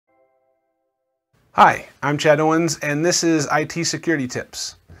Hi, I'm Chad Owens, and this is IT Security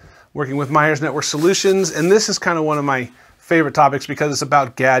Tips, working with Myers Network Solutions, and this is kind of one of my favorite topics because it's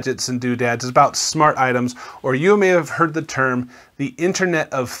about gadgets and doodads. It's about smart items, or you may have heard the term the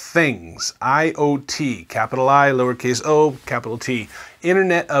Internet of Things, IoT, capital I, lowercase o, capital T,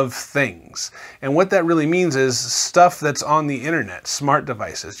 Internet of Things. And what that really means is stuff that's on the internet, smart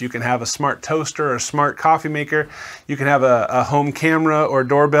devices. You can have a smart toaster or a smart coffee maker. You can have a home camera or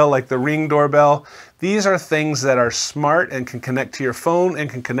doorbell like the Ring doorbell. These are things that are smart and can connect to your phone and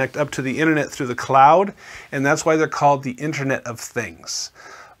can connect up to the internet through the cloud, and that's why they're called the Internet of Things.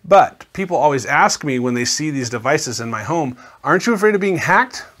 But people always ask me when they see these devices in my home, aren't you afraid of being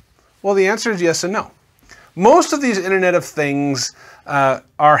hacked? Well, the answer is yes and no. Most of these Internet of Things are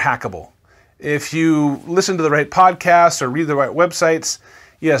hackable. If you listen to the right podcasts or read the right websites,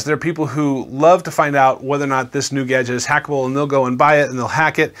 yes, there are people who love to find out whether or not this new gadget is hackable, and they'll go and buy it and they'll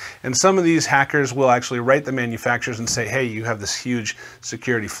hack it. And some of these hackers will actually write the manufacturers and say, hey, you have this huge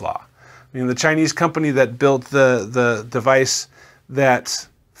security flaw. I mean, the Chinese company that built the device that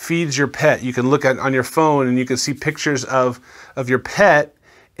feeds your pet, you can look at on your phone and you can see pictures of your pet,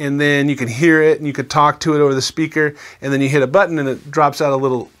 and then you can hear it and you could talk to it over the speaker, and then you hit a button and it drops out a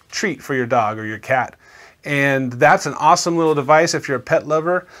little treat for your dog or your cat. And that's an awesome little device if you're a pet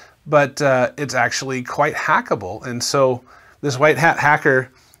lover, but it's actually quite hackable. And so this white hat hacker,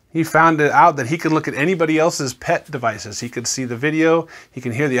 he found it out that he can look at anybody else's pet devices. He can see the video, he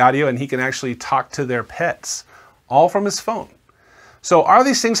can hear the audio, and he can actually talk to their pets, all from his phone. So are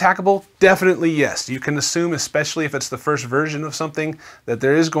these things hackable? Definitely yes. You can assume, especially if it's the first version of something, that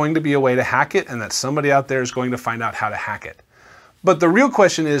there is going to be a way to hack it and that somebody out there is going to find out how to hack it. But the real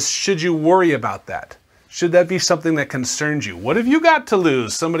question is, should you worry about that? Should that be something that concerns you? What have you got to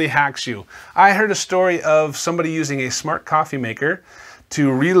lose? Somebody hacks you. I heard a story of somebody using a smart coffee maker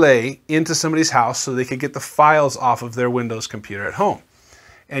to relay into somebody's house so they could get the files off of their Windows computer at home.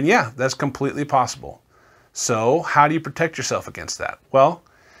 And yeah, that's completely possible. So how do you protect yourself against that? Well,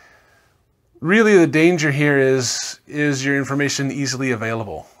 really the danger here is your information easily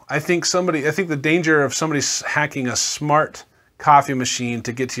available? I think the danger of somebody hacking a smart coffee machine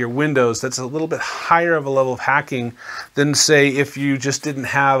to get to your Windows, that's a little bit higher of a level of hacking than, say, if you just didn't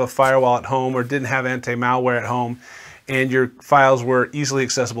have a firewall at home or didn't have anti-malware at home and your files were easily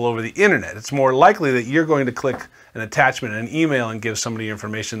accessible over the internet. It's more likely that you're going to click an attachment in an email and give somebody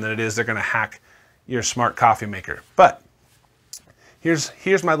information than it is they're going to hack your smart coffee maker. But here's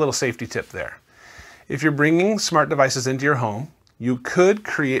my little safety tip there. If you're bringing smart devices into your home, you could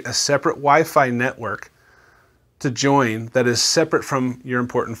create a separate Wi-Fi network to join that is separate from your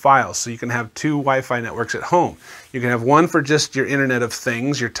important files. So you can have two Wi-Fi networks at home. You can have one for just your Internet of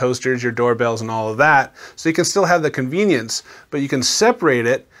Things, your toasters, your doorbells, and all of that. So you can still have the convenience, but you can separate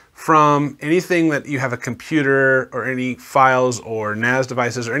it from anything that you have a computer or any files or NAS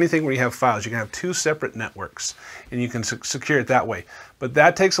devices or anything where you have files. You can have two separate networks and you can secure it that way. But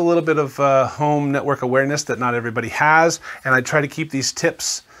that takes a little bit of home network awareness that not everybody has, and I try to keep these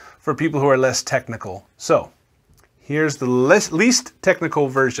tips for people who are less technical. So here's the least technical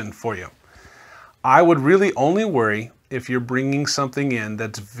version for you. I would really only worry if you're bringing something in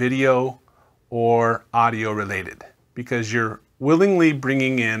that's video or audio related, because you're willingly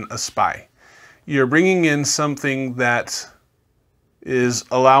bringing in a spy. You're bringing in something that is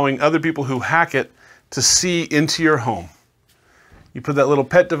allowing other people who hack it to see into your home. You put that little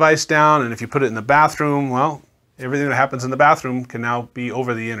pet device down, and if you put it in the bathroom, well, everything that happens in the bathroom can now be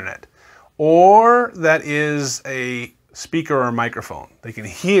over the internet. Or that is a speaker or a microphone. They can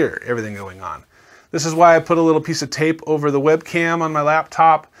hear everything going on. This is why I put a little piece of tape over the webcam on my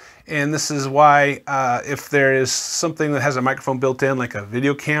laptop. And this is why if there is something that has a microphone built in, like a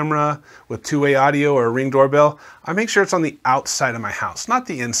video camera with two-way audio or a Ring doorbell, I make sure it's on the outside of my house, not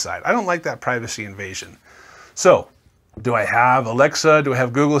the inside. I don't like that privacy invasion. So, do I have Alexa? Do I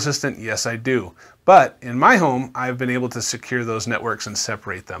have Google Assistant? Yes, I do. But in my home, I've been able to secure those networks and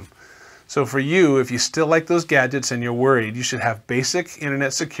separate them. So for you, if you still like those gadgets and you're worried, you should have basic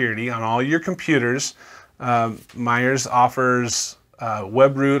internet security on all your computers. Myers offers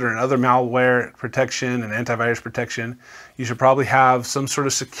WebRoot or other malware protection and antivirus protection. You should probably have some sort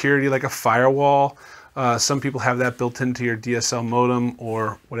of security like a firewall. Some people have that built into your DSL modem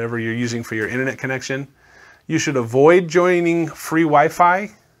or whatever you're using for your internet connection. You should avoid joining free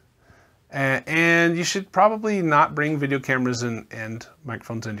Wi-Fi, and you should probably not bring video cameras and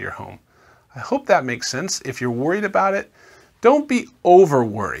microphones into your home. I hope that makes sense. If you're worried about it, don't be over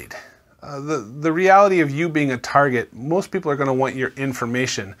worried. The reality of you being a target, most people are going to want your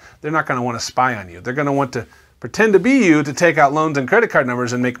information. They're not going to want to spy on you. They're going to want to pretend to be you to take out loans and credit card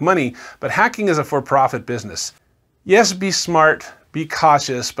numbers and make money, but hacking is a for-profit business. Yes, be smart, be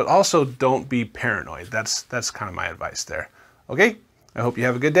cautious, but also don't be paranoid. That's kind of my advice there. Okay? I hope you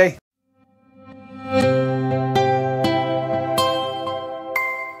have a good day.